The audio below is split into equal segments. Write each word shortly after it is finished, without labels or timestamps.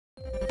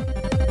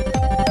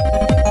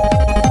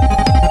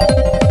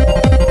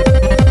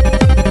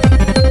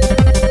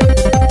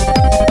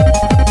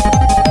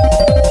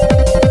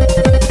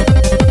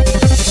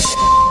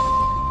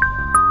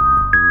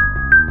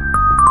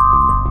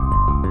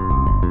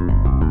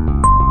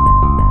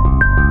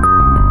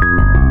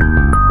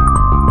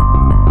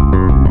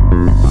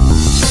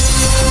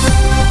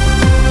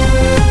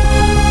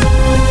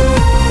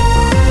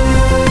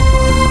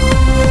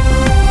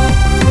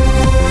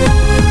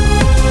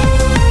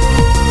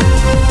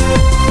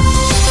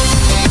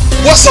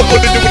What's up,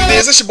 what it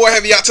is? It's your boy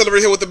Heavy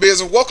Artillery here with the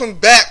biz, and welcome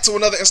back to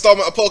another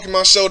installment of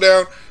Pokemon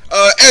Showdown.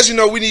 As you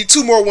know, we need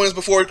 2 more wins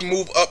before we can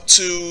move up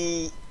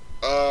to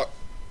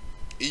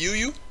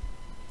UU.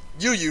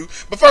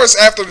 But first,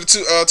 after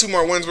the two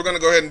more wins, we're gonna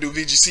go ahead and do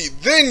VGC,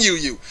 then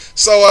UU.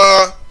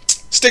 So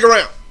stick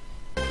around.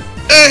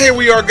 And here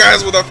we are,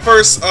 guys, with our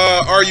first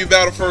RU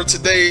battle for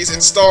today's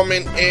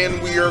installment,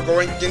 and we are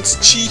going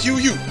against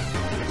Chi-Yu.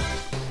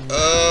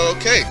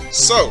 Okay,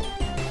 so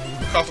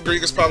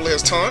Cofagrigus probably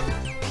has taunt.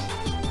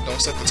 Don't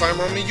set the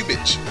timer on me, you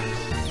bitch.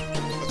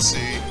 Let's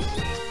see.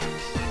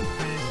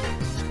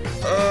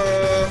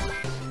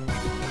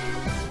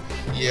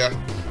 Yeah.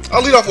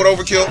 I'll lead off with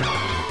Overkill.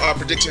 I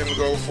predict him to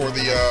go for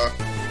the,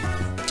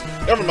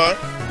 never mind.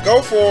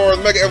 Go for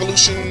the Mega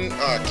Evolution,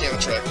 Cannon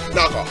Track.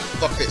 Knockoff.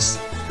 Fuck this.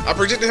 I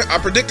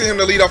predicted him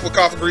to lead off with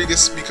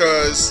Cofagrigus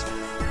because,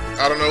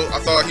 I don't know, I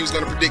thought he was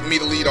going to predict me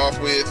to lead off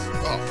with,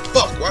 oh,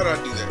 fuck, why did I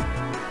do that?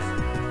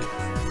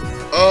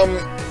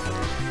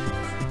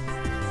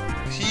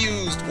 He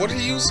used, what did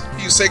he use?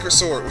 He used Sacred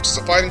Sword, which is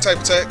a fighting type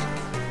attack. I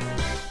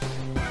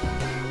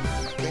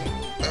think,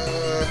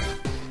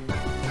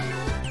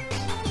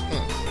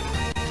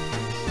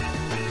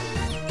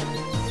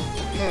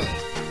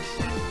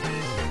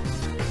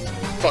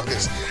 Fuck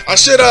this. I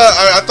should,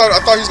 I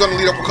thought he was gonna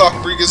lead up with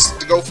Cofagrigus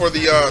to go for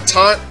the,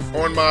 taunt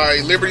on my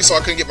Liberty so I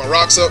couldn't get my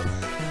rocks up.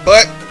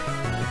 But,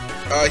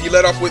 he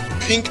led off with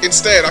Pink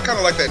instead. I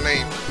kinda like that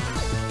name.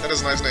 That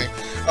is a nice name.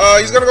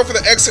 He's gonna go for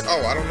the exit.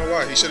 Oh, I don't know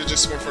why. He should have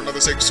just went for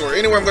another Sacred Sword.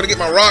 Anyway, I'm gonna get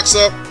my rocks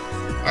up.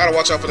 I gotta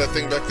watch out for that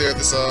thing back there.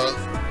 This, fuck,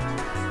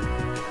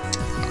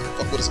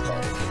 what is it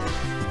called?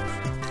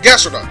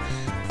 Gastrodon.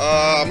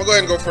 I'm gonna go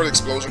ahead and go for the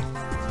Explosion.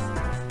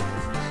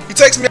 He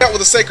takes me out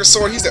with a Sacred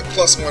Sword. He's at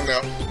 +1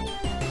 now.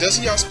 Does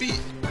he outspeed?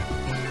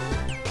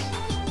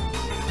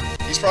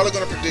 He's probably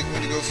gonna predict me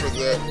to go for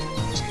that.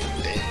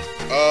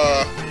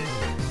 Damn.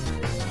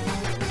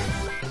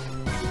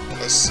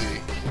 Let's see.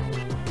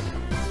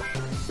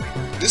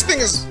 This thing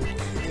is,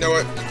 you know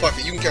what? Fuck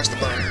it, you can catch the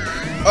burn.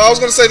 I was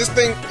gonna say this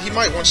thing, he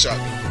might one-shot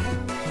me.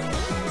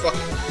 Fuck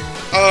it.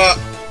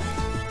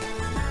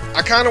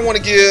 I kind of want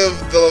to give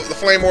the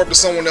Flame Orb to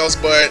someone else,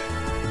 but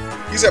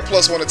he's at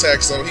 +1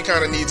 attack, so he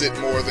kind of needs it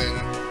more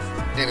than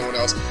anyone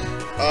else.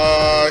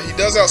 He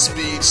does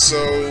outspeed,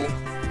 so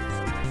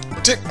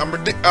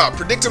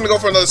predict him to go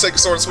for another Sacred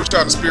Sword and switch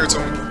out to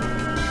Spiritomb.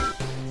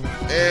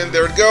 And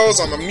there it goes.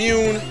 I'm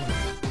immune.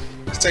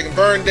 He's taking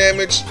burn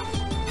damage.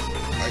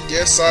 I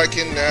guess I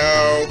can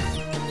now.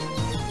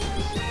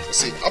 Let's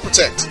see. I'll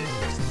protect.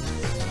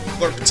 I'm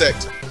gonna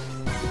protect.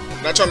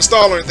 I'm not trying to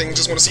stall or anything.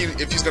 Just want to see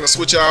if he's gonna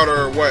switch out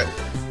or what.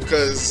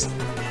 Because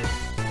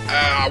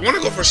I want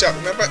to go for a Shadow.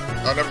 Oh,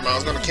 never mind. I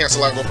was gonna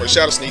cancel out and go for a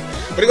Shadow Sneak.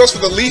 But he goes for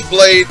the Leaf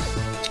Blade.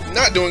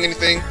 Not doing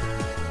anything.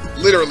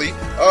 Literally.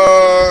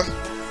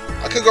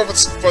 I could go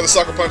for the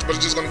Sucker Punch, but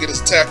it's just gonna get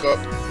his attack up.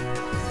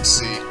 Let's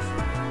see.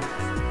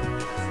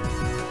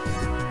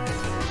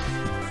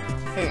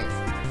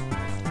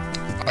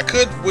 I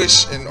could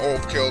wish an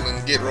Overkill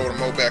and get Rotom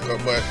back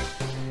up, but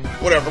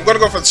whatever. I'm gonna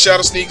go for the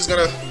Shadow Sneak. This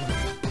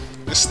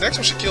next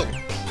one should kill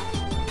me.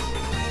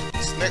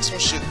 This next one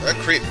should that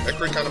crit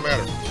kind of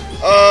matter.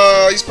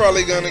 He's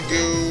probably gonna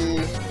go.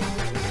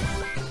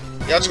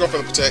 Yeah, I'll just go for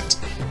the Protect.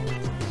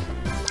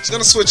 He's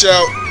gonna switch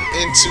out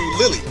into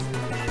Lily.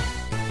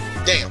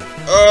 Damn.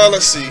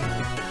 Let's see.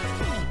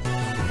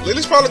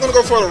 Lily's probably gonna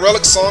go for the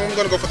Relic Song. I'm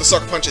gonna go for the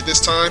Sucker Punch at this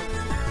time.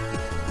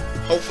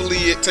 Hopefully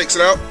it takes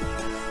it out.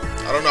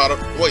 I don't know.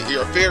 Wait,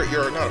 you're a fairy.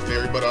 You're not a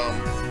fairy, but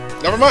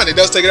never mind. It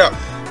does take it out.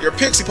 You're a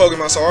Pixie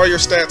Pokemon, so all your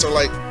stats are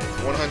like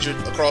 100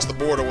 across the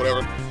board or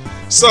whatever.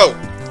 So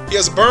he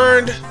has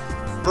burned.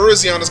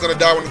 Virizion is gonna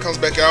die when it comes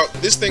back out.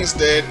 This thing's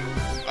dead.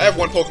 I have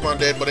 1 Pokemon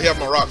dead, but I have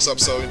my rocks up,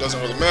 so it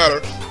doesn't really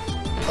matter.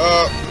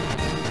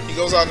 He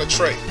goes out in a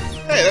tray.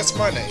 Hey, that's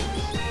my name.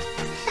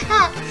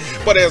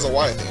 But it has a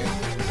Y at the end.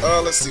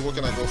 Let's see. What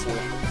can I go for?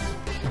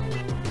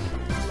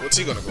 What's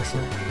he gonna go for?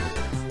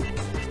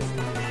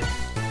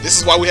 This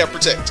is why we have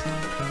Protect.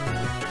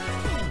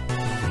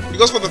 He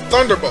goes for the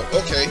Thunderbolt.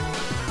 Okay.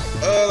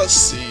 Let's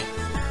see.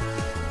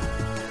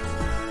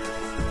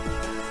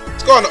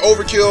 Let's go on to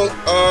Overkill.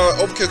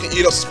 Overkill can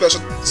eat up some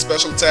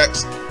special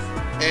attacks.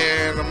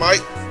 And I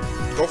might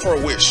go for a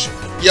Wish.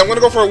 Yeah, I'm gonna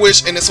go for a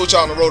Wish and then switch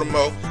out on the Rotom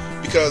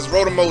because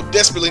Rotom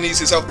desperately needs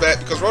his health back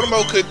because Rotom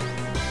could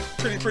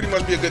pretty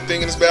much be a good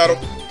thing in this battle.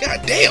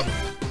 God damn!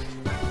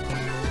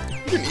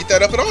 You didn't eat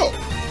that up at all.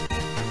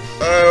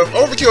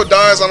 Overkill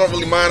dies, I don't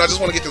really mind. I just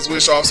want to get this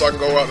Wish off so I can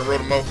go out and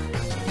Rotom.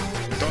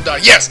 Don't die.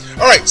 Yes!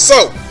 Alright,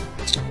 so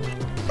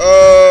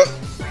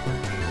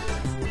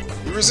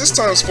you resist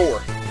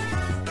 ×4.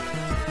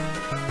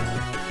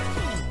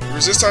 You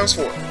resist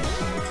 ×4.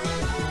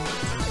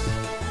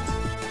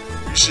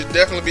 You should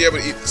definitely be able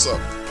to eat this up.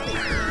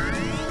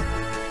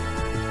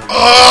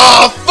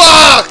 Oh,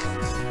 fuck!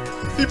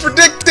 He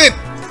predicted!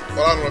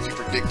 Well, I don't know if he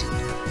predicted.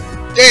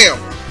 Damn!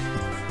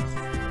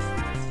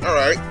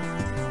 Alright.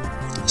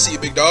 See you,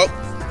 big dog.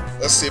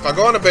 Let's see. If I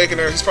go on the Bacon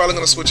there, he's probably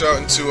going to switch out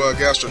into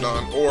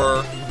Gastrodon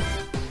or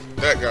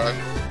that guy.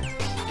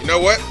 You know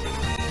what?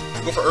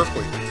 Go for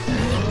Earthquake.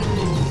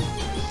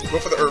 Go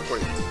for the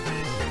Earthquake.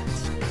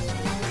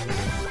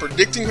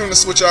 Predicting him to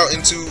switch out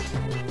into...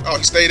 Oh,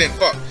 he stayed in.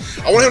 Fuck.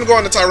 I want him to go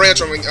on the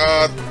Tyrantrum.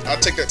 I'll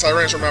take that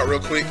Tyrantrum out real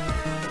quick.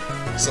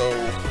 So,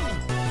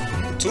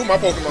 2 of my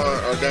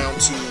Pokemon are down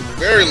to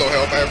very low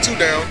health. I have 2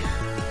 down.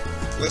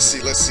 Let's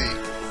see, let's see.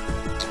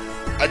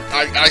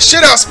 I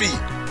should outspeed.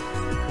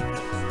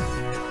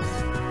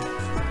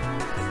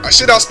 I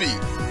should outspeed.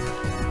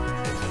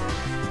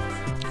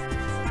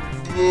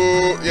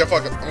 Yeah,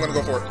 fuck it. I'm gonna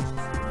go for it.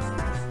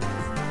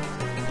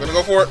 I'm gonna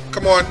go for it.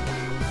 Come on.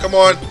 Come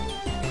on.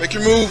 Make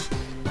your move.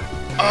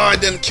 Ah, I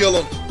didn't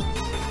kill him.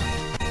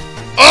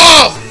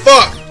 Oh,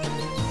 fuck.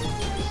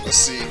 Let's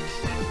see.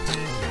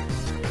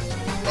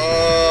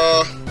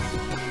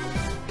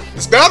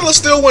 This battle is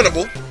still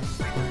winnable.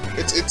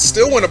 It's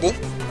still winnable.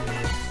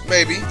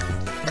 Maybe.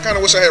 I kind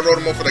of wish I had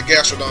Rotom for the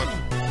Gastrodon.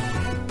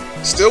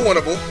 Still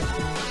winnable.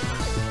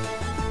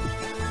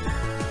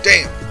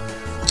 Damn.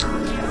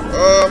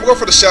 I'm going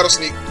for the Shadow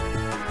Sneak.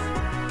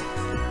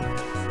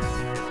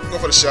 Go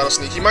for the Shadow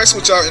Sneak. He might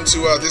switch out into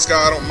this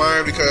guy. I don't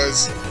mind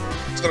because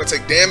it's gonna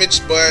take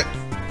damage, but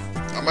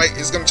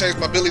it's gonna change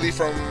my ability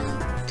from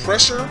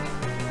pressure,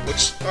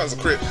 which is a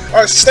crit. All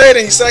right, stayed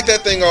in. He sacked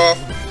that thing off.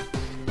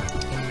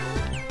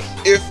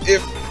 If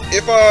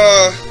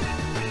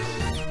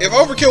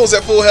Overkill was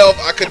at full health,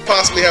 I could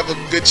possibly have a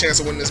good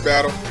chance of winning this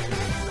battle.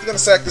 He's gonna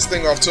sack this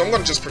thing off too. I'm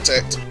gonna just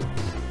protect.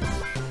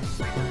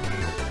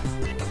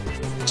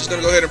 Just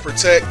gonna go ahead and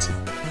protect.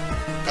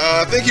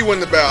 I think he wins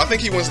the battle. I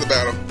think he wins the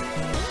battle.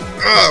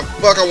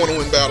 Fuck, I want to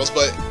win battles,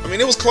 but I mean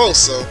it was close,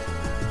 so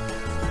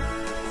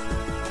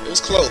it was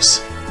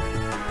close.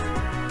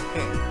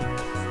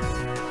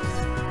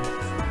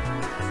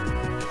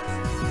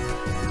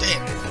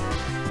 Damn.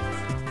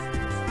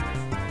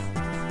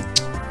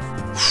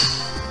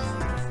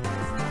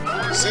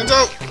 Sends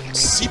out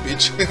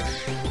seepage.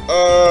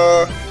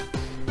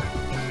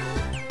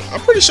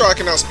 I'm pretty sure I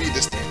can outspeed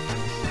this thing,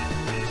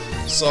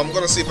 so I'm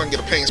gonna see if I can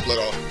get a pain split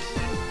off.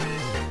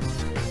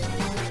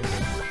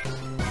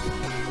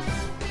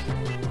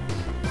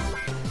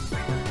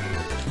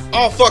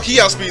 Oh fuck, he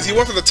outspeeds. He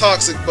went for the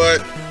Toxic,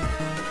 but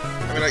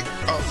I mean,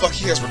 oh fuck,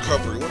 he has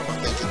recovery. What am I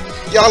thinking?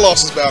 Yeah, I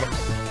lost this battle.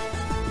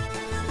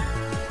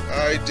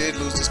 I did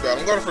lose this battle.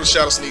 I'm going for the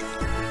Shadow Sneak.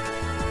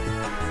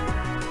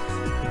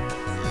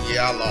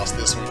 Yeah, I lost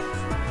this one.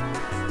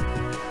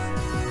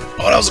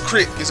 Oh, that was a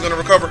crit. He's gonna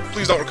recover.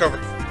 Please don't recover.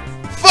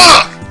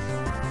 Fuck!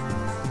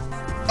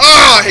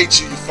 Ah, I hate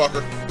you, you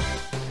fucker.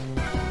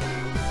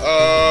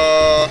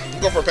 I'm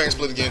going for a pain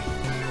split again.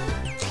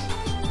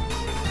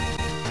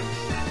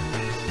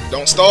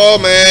 Don't stall,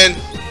 man.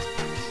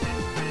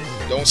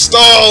 Don't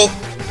stall.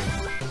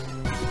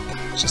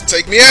 Just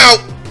take me out.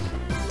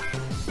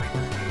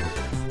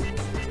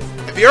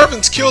 If he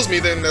Urban kills me,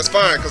 then that's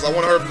fine, because I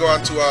want her to go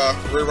out to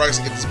Red Rice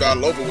and get this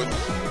battle over with.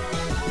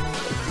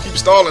 If he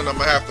keeps stalling, I'm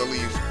going to have to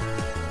leave.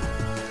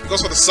 He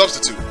goes for the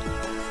Substitute.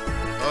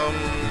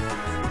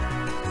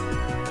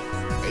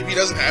 Maybe he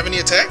doesn't have any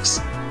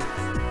attacks?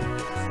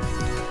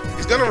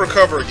 He's going to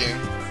recover again.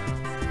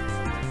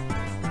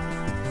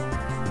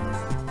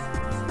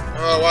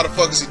 Why the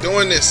fuck is he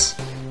doing this?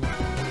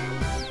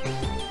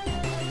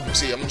 Let's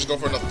see, I'm gonna just go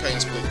for another pain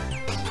split.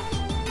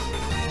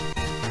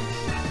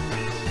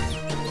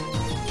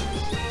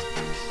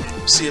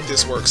 Let's see if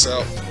this works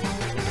out.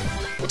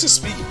 What's his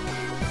speed?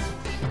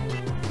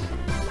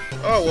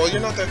 Oh, well,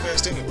 you're not that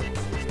fast anyway.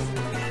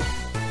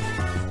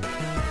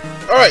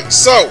 Alright,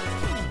 so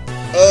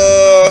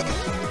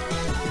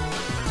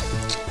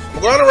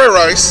I'm going to Red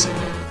Rice.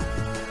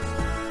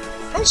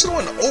 Probably should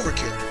have won the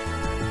Overkill.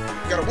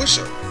 Got a wish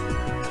up.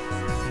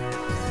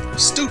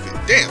 Stupid,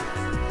 damn.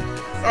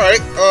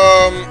 Alright,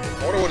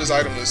 I wonder what his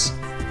item is.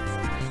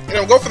 You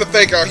know, go for the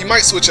fake out. He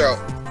might switch out.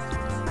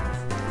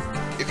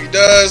 If he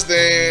does,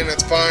 then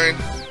that's fine.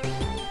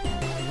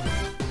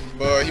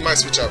 But he might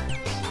switch out.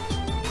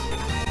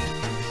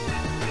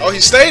 Oh,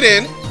 he stayed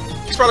in.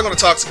 He's probably gonna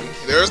Toxic me.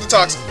 There's the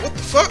Toxic. What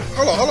the fuck?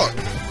 Hold on, hold on.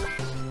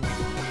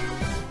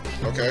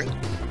 Okay.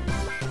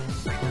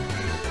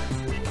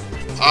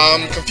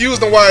 I'm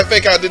confused on why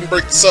fake out didn't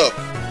break the sub.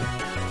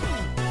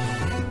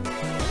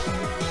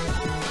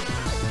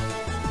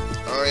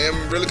 I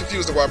am really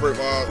confused on why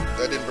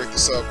that didn't break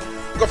this up.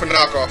 Go for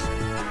knockoff.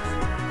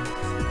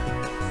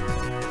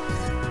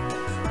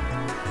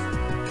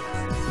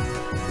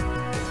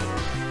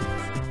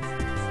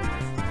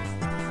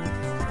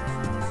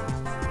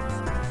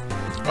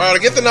 Alright, I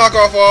get the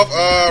knockoff off.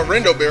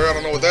 Rendo Berry, I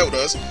don't know what that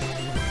does.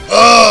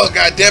 Oh,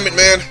 god damn it,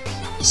 man.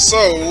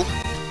 So,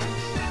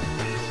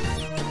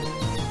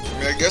 I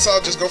mean, I guess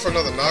I'll just go for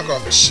another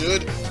knockoff. It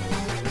should.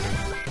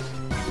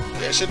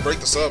 Yeah, it should break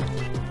the sub.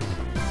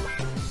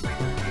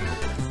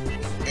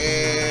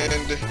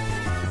 And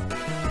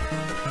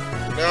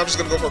now I'm just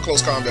gonna go for a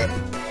close combat.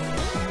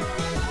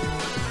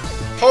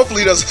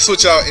 Hopefully he doesn't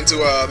switch out into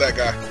that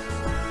guy.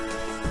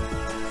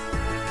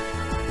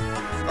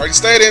 Alright, he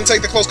stayed in,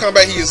 take the close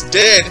combat, he is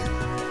dead.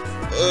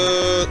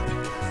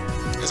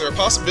 Is there a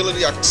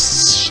possibility I can...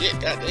 Shit,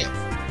 goddamn.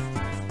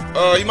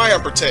 You might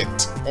have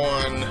Protect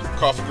on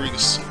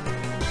Cofagrigus.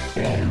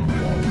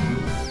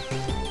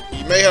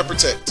 You may have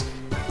Protect.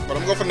 But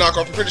I'm going for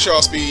knockoff. I'm pretty sure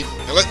I'll speed.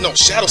 No,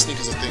 Shadow Sneak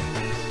is a thing.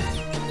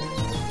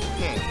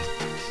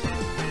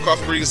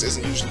 Cofagrigus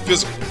isn't usually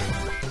physical.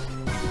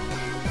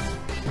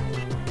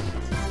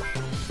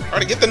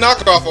 Alright, get the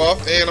knockoff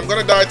off, and I'm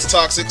gonna die to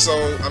Toxic,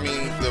 so, I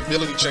mean, the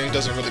ability change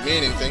doesn't really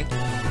mean anything.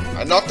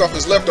 I knocked off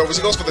his leftovers.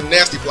 He goes for the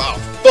nasty plow.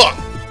 Fuck!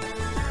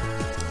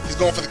 He's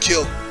going for the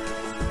kill.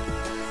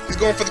 He's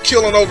going for the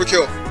kill on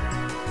overkill.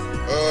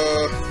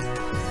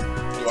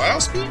 Do I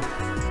outspeed?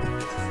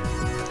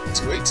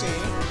 218.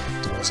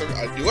 217.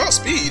 I do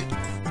outspeed.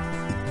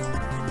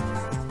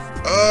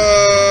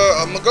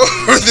 I'm gonna go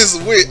for this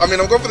I'm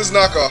going for this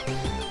knockoff.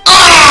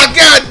 Ah!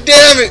 God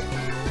damn it!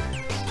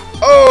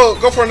 Oh,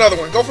 go for another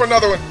one. Go for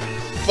another one.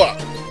 Fuck.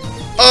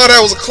 Oh, that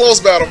was a close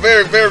battle.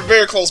 Very, very,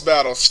 very close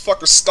battle. This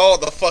fucker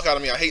stalled the fuck out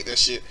of me. I hate that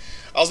shit.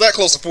 I was that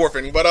close to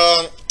forfeiting. But,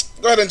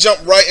 go ahead and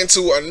jump right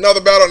into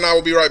another battle, and I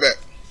will be right back.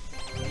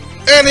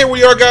 And here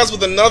we are, guys,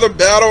 with another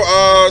battle,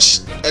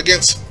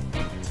 against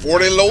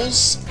Fort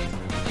LOLs,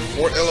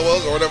 or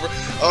whatever.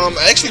 I'm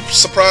actually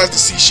surprised to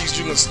see she's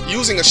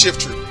using a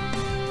shift tree.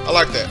 I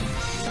like that.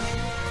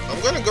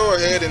 I'm gonna go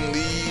ahead and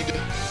lead.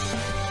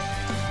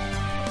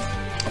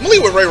 I'm gonna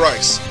lead with Ray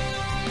Rice.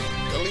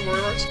 Did I lead with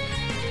Ray Rice?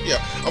 Yeah,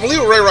 I'm gonna lead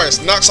with Ray Rice.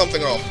 Knock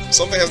something off.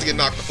 Something has to get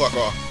knocked the fuck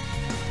off.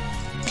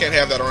 Can't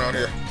have that around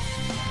here.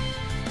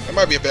 That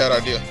might be a bad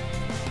idea.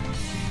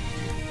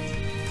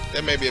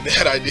 That may be a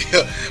bad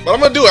idea, but I'm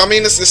gonna do it. I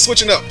mean, it's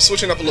switching up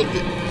a little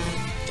bit.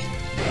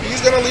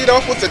 He's gonna lead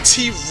off with the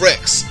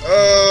T-Rex.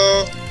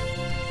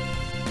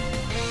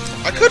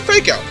 I could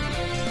fake out.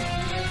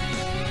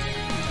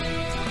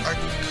 I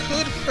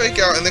could fake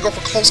out and then go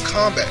for close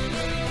combat.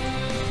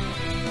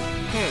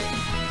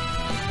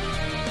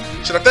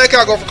 Should I fake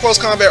out, go for close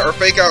combat, or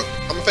fake out?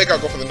 I'm gonna fake out,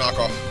 go for the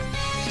knockoff.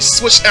 He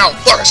switched out.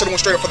 Fuck! I should have went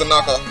straight up for the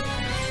knockoff.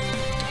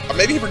 Or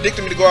maybe he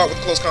predicted me to go out with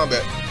close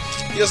combat.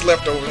 He has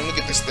leftovers. Let me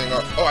get this thing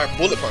up. Oh, I have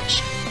bullet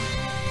punch.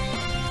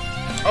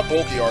 How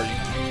bulky are you?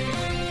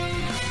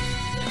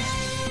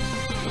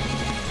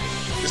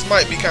 This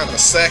might be kind of a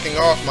sacking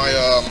off my,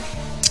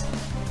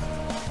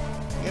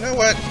 You know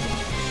what?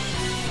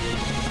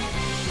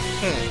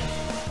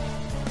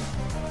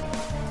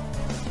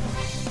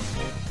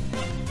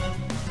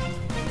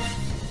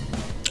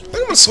 I think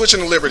I'm gonna switch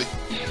into Liberty.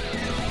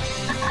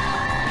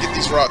 Get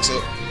these rocks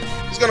up.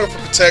 He's gonna go for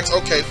Protect.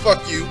 Okay,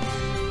 fuck you.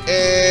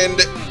 And...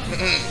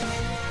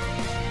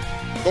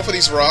 go for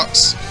these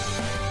rocks.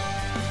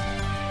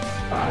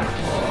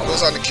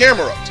 Goes on the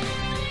camera.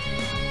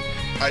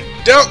 I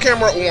doubt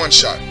camera one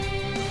shot.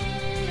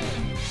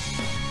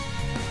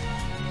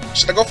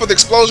 Should I go for the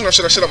explosion or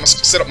should I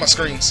set up my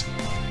screens?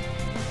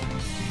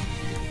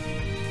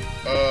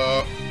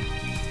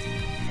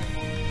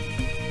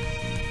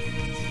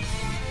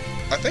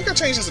 I think I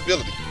changed his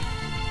ability.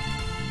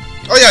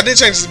 Oh yeah, I did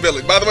change his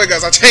ability. By the way,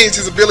 guys, I changed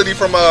his ability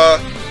from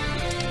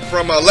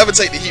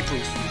Levitate to Heat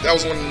Proof. That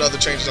was one of the other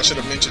changes I should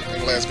have mentioned in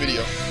the last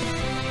video.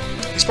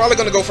 He's probably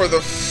going to go for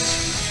the...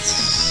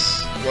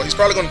 Well, he's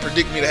probably going to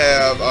predict me to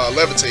have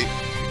Levitate.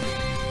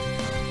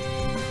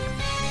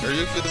 Are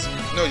you for this?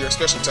 No, you're a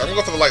special attack. I'm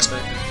going to go for the light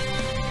screen.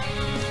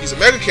 He's a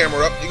Mega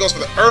Camera up. He goes for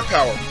the Earth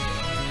Power.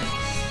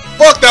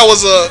 Fuck, that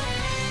was a...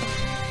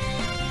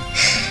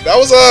 That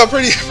was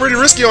pretty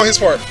risky on his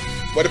part.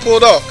 But it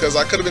pulled off, because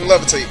I could have been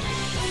Levitate.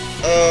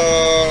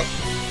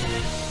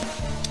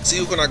 See,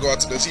 who can I go out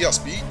to? Does he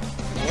outspeed?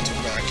 No,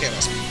 I can't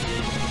outspeed.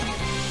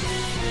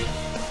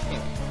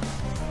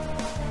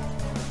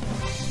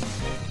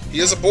 He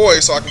is a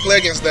boy, so I can play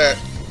against that.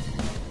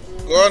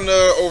 Go on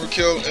to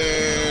Overkill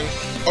and...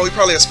 Oh, he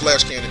probably has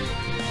Flash Cannon.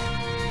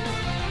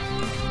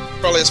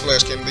 Probably has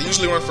Flash Cannon. They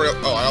usually run for...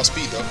 Oh, I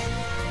outspeed though.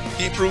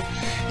 Heat Proof?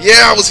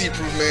 Yeah, I was Heat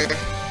Proof, man.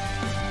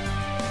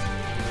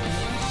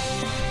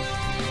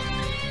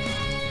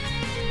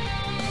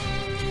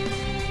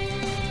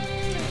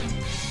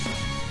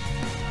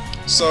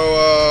 So,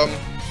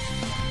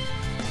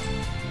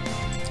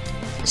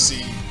 let's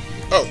see.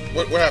 Oh,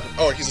 what happened?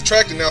 Oh, he's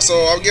attracted now, so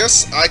I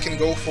guess I can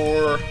go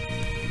for...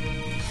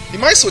 He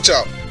might switch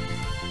out.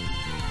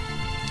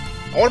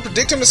 I want to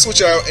predict him to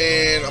switch out,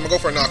 and I'm going to go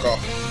for a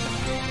knockoff.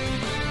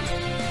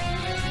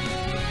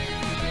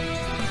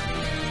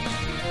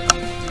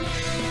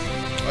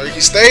 Alright, he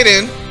stayed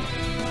in,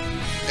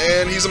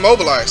 and he's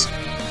immobilized.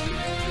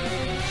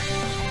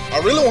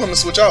 I really want him to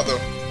switch out, though.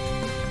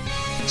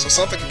 So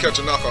something can catch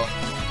a knockoff.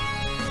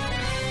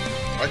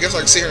 I guess I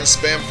can sit here and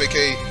spam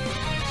Facade.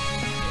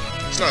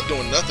 He's not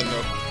doing nothing,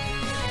 though.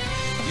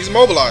 He's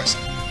immobilized.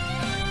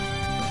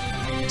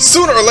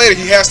 Sooner or later,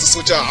 he has to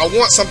switch out. I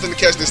want something to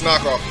catch this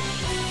knockoff.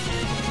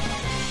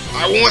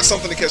 I want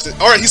something to catch this.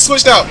 Alright, he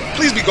switched out.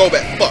 Please be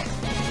Golbat. Fuck.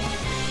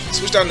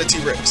 Switched out into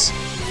T-Rex.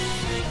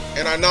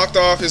 And I knocked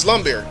off his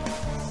Lumberry.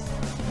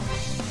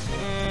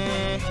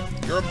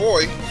 You're a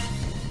boy.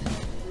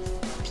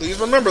 Please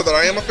remember that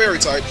I am a fairy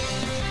type.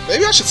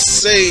 Maybe I should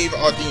save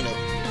Audino.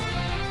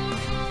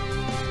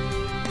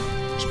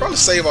 Probably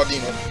save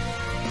Audino.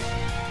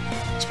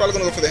 He's probably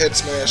gonna go for the head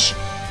smash.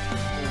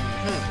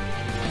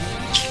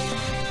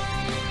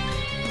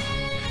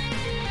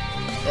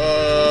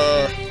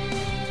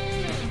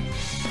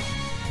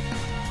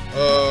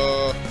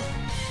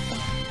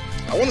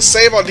 I want to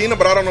save Aldina,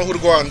 but I don't know who to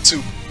go out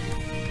into.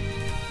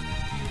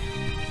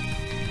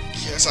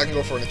 Yes, I can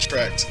go for an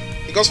attract.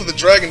 He goes for the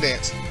Dragon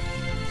Dance.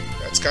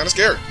 That's kind of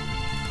scary.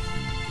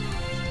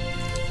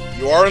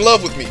 You are in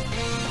love with me.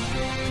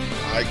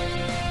 I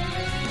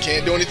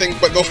can't do anything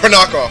but go for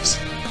knockoffs.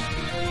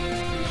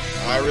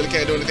 I really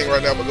can't do anything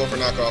right now but go for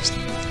knockoffs.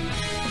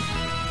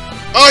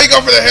 Oh, he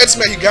go for the head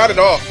smack. He got it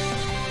off.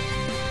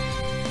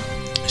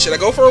 Should I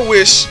go for a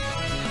wish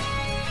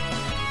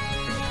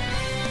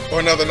or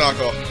another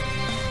knockoff?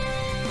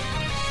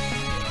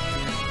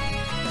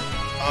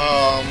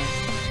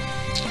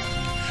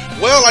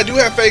 Well, I do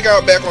have Fake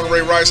Out back on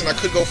Ray Rice, and I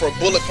could go for a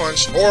Bullet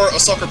Punch or a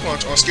Sucker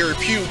Punch on Scary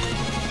Puke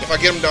if I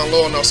get him down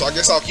low enough, so I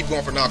guess I'll keep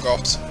going for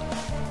knockoffs.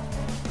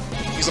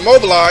 He's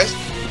immobilized.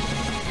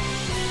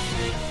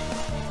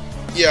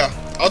 Yeah,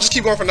 I'll just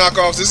keep going for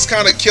knockoffs. This is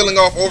kind of killing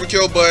off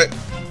Overkill, but...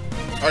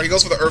 Alright, he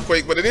goes for the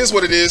Earthquake, but it is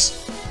what it is.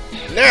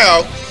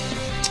 Now,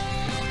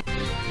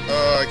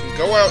 I can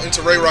go out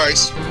into Ray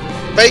Rice,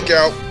 Fake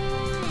Out,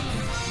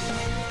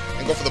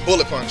 and go for the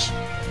Bullet Punch.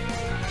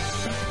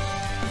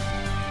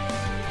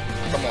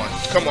 Come on,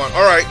 come on.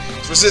 Alright,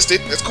 it's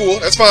resisted. That's cool.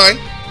 That's fine.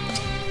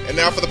 And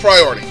now for the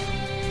priority.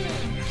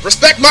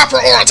 Respect my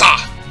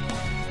Prioritah!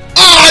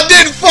 Oh, it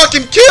didn't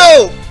fucking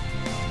kill!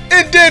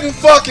 It didn't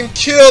fucking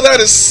kill.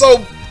 That is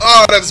so...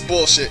 Oh, that is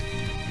bullshit.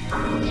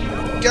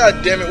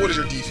 God damn it, what is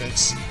your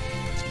defense?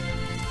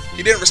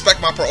 He didn't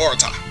respect my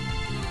Prioritah.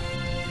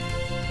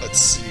 Let's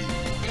see.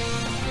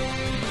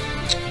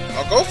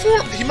 I'll go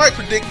for... He might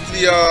predict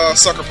the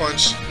Sucker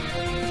Punch.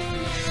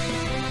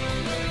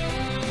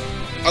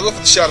 I'll go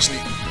for the Shadow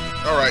Sneak.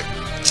 Alright.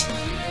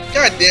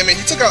 God damn it,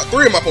 he took out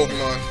 3 of my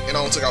Pokemon, and I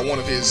only took out 1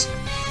 of his.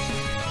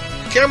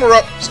 Camera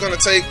Up is going to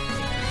take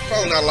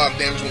probably not a lot of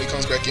damage when he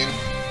comes back in.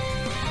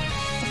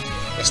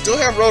 I still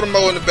have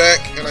Rotomo in the back,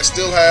 and I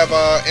still have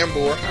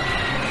Emboar.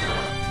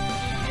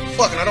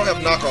 Fuck, and I don't have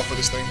knockoff for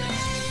this thing.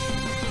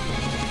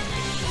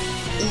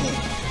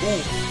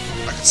 Ooh.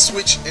 I can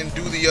switch and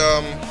do the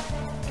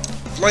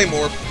Flame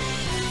Orb.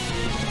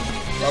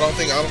 I don't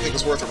think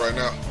it's worth it right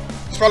now.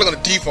 He's probably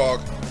going to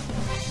defog.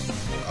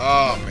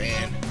 Oh,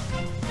 man.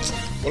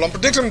 Well, I'm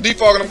predicting him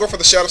defog, and I'm going for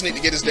the Shadow Sneak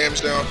to get his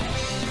damage down.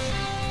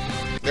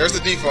 There's the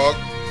defog.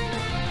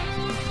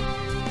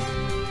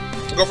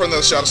 I'll go for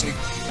another Shadow Sneak.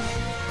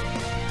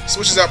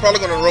 Switches out, probably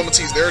going to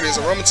Aromatisse. There it is,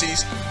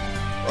 Aromatisse.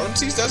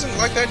 Aromatisse doesn't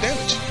like that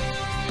damage.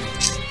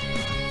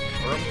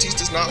 Aromatisse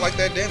does not like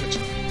that damage.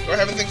 Do I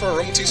have anything for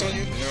Aromatisse on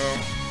you? No.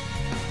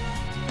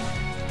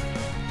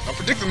 I'll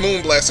predict the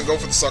Moonblast and go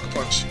for the Sucker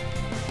Punch.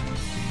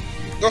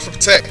 Go for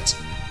Protect.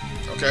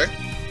 Okay.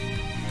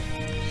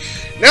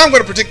 Now I'm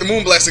going to predict the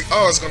Moonblast.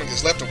 Oh, it's going to get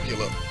his left arm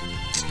heal up.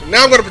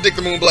 Now I'm going to predict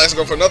the Moonblast and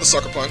go for another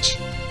Sucker Punch.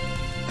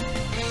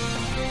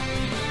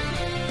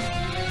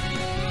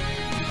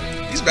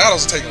 These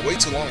battles are taking way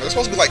too long. They're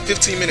supposed to be like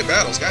 15-minute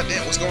battles. God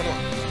damn, what's going on?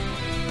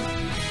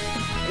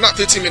 Not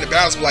 15-minute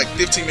battles, but like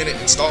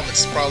 15-minute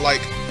installments. It's probably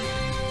like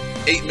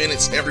 8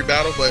 minutes every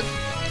battle, but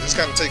it's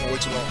kind of taking way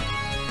too long.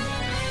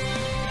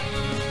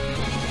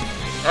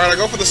 Alright, I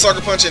go for the Sucker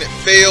Punch and it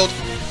failed.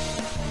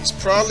 He's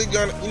probably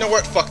gonna... You know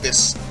what? Fuck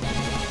this.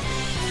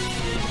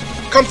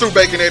 Come through,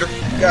 Baconator.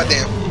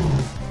 Goddamn.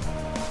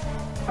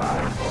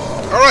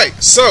 Alright,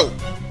 so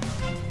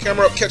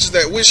Camera Up catches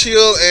that Wish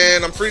Heal,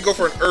 and I'm free to go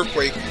for an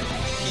Earthquake.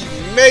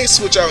 He may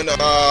switch out into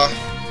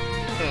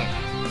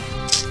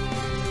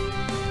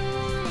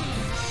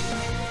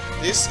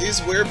This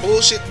is where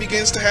bullshit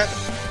begins to happen.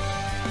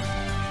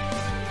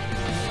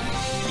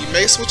 He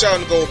may switch out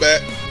into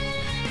Golbat.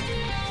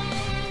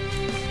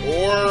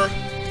 Or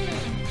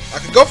I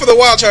could go for the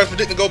Wild Charge,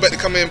 predicting Golbat to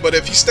come in, but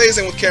if he stays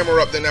in with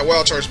Camera Up, then that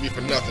Wild Charge will be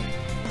for nothing.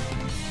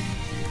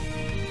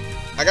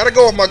 I gotta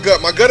go with my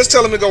gut. My gut is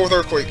telling me to go with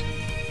Earthquake.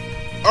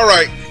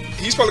 Alright.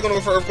 He's probably gonna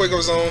go for Earthquake of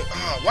his own.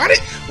 Why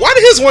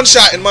did his one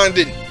shot and mine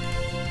didn't?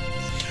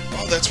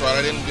 Oh, that's right.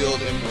 I didn't build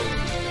Emboar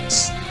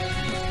defense.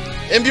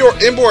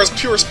 Emboar is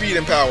pure speed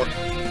and power.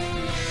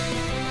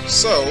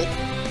 So,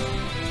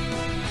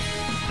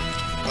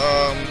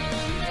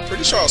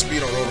 pretty sure I'll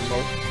speed on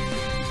Rotomo,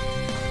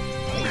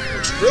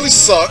 which really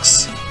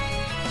sucks.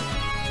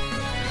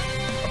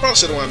 I probably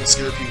should have won the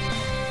Scary Puke.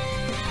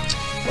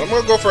 But I'm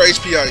gonna go for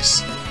HP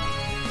Ice.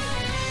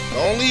 The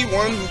only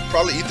one who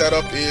probably eat that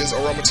up is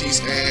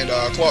Aromatisse and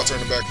Clawter in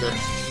the back there.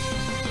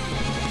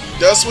 He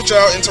does switch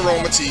out into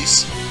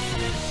Aromatisse.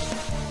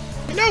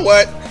 You know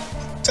what?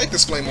 Take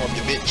this Flame Orb,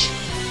 you bitch.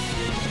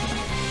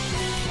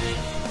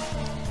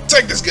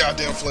 Take this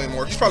goddamn Flame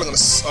Orb. He's probably gonna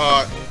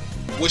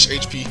Wish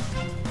HP.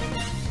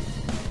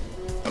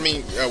 I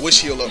mean, Wish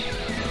Heal up.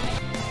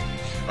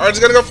 Alright,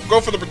 just gotta go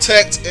for the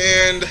Protect,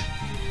 and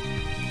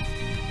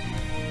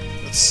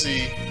let's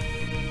see.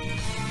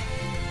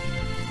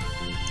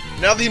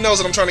 Now that he knows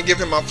that I'm trying to give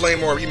him my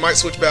Flame Orb, he might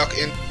switch back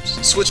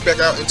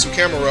out into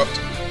Camera Up.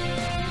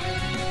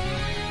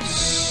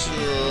 So,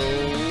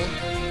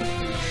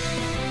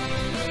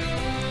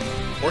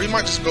 or he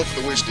might just go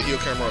for the Wish to heal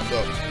Camera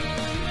Up.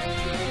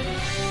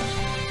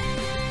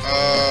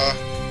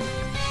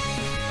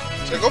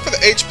 Should I go for the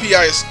HP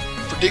I is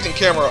predicting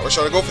camera up, or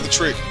should I go for the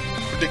trick,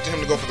 predicting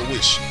him to go for the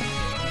wish?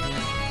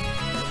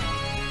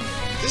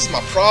 This is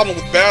my problem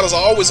with battles. I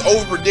always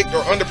over-predict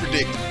or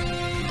under-predict.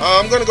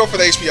 I'm gonna go for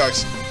the HP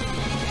ice.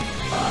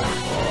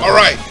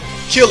 Alright,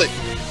 kill it.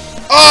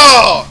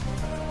 Oh!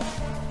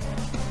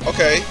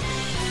 Okay.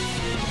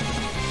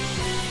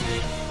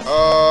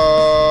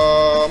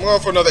 I'm going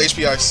for another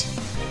HP ice.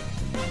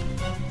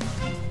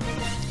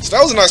 So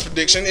that was a nice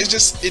prediction. It's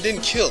just, it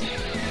didn't kill.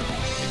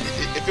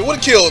 If it would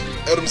have killed, it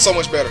would have been so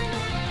much better.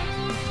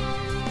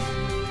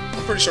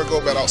 I'm pretty sure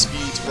Golbat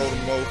outspeeds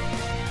Rotom mode.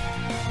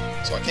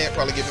 So I can't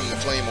probably give him the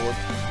Flame Orb.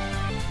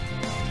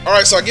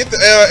 Alright, so I get the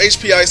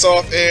HP Ice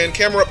off, and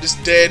Camera Up is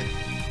dead.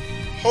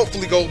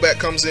 Hopefully Golbat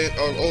comes in.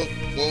 Oh,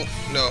 well,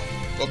 no.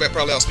 Golbat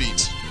probably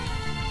outspeeds.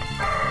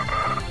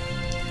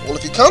 Well,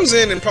 if he comes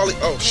in, and probably...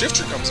 Oh,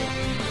 Shifter comes in.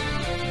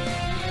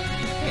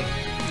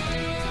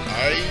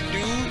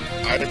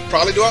 I'd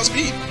probably do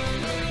outspeed.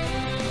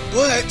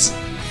 But...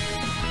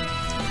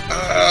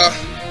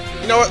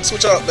 you know what?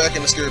 Switch out back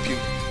into Scary Puke.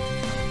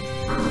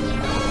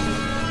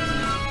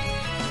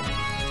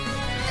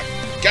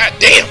 God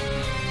damn!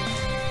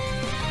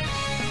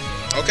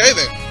 Okay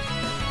then.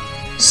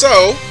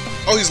 So,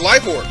 oh, he's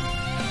Life Orb.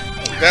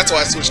 That's why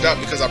I switched out,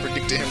 because I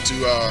predicted him to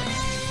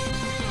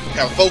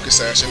have a Focus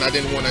Sash, and I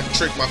didn't want to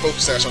trick my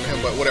Focus Sash on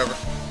him, but whatever.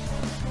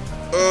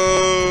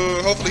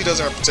 Hopefully he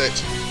doesn't have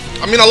Protect.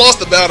 I mean, I lost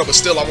the battle, but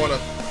still I want to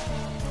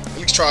at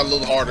least try a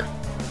little harder.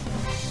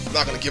 I'm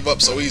not going to give up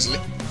so easily.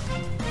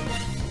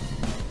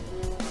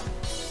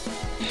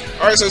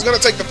 Alright, so he's going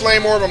to take the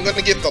Flame Orb. I'm going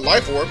to get the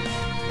Life Orb.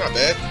 Not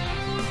bad.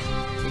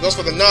 He goes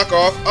for the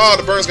knockoff. Oh,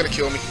 the burn's going to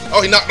kill me.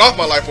 Oh, he knocked off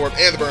my Life Orb,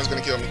 and the burn's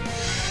going to kill me.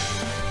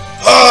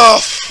 Oh,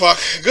 fuck.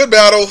 Good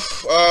battle.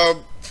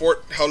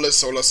 Fort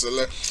Hellas Solas.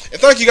 And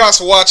thank you guys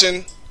for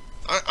watching.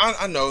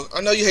 I know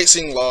you hate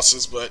seeing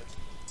losses, but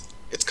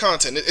it's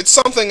content. It's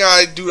something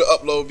I do to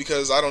upload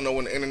because I don't know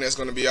when the internet's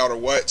going to be out or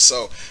what.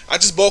 So I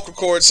just bulk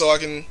record so I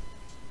can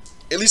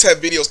at least have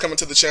videos coming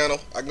to the channel.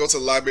 I can go to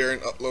the library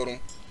and upload them.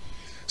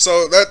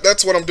 So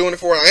that's what I'm doing it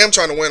for. I am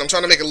trying to win. I'm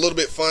trying to make it a little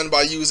bit fun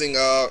by using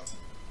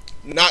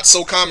not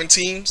so common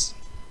teams,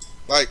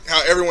 like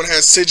how everyone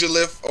has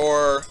Sigilif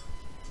or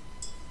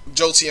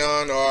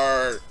Jolteon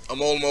or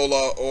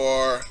Amolmola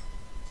or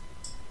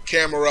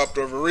Camerupt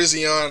or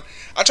Virizion.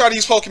 I try to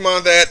use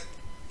Pokemon that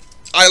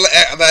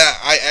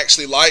I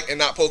actually like, and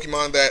not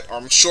Pokemon that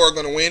I'm sure are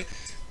going to win.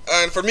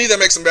 And for me, that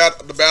makes the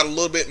battle a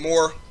little bit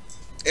more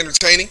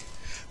entertaining.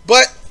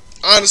 But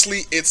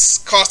honestly, it's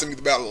costing me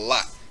the battle a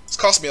lot. It's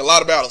costing me a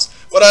lot of battles.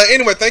 But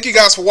anyway, thank you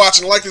guys for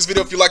watching. Like this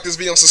video if you like this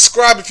video, and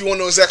subscribe if you want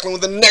to know exactly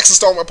when the next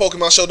installment of my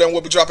Pokemon Showdown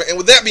will be dropping. And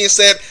with that being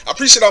said, I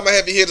appreciate all my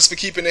heavy hitters for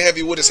keeping it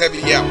heavy with us.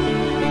 Heavy out.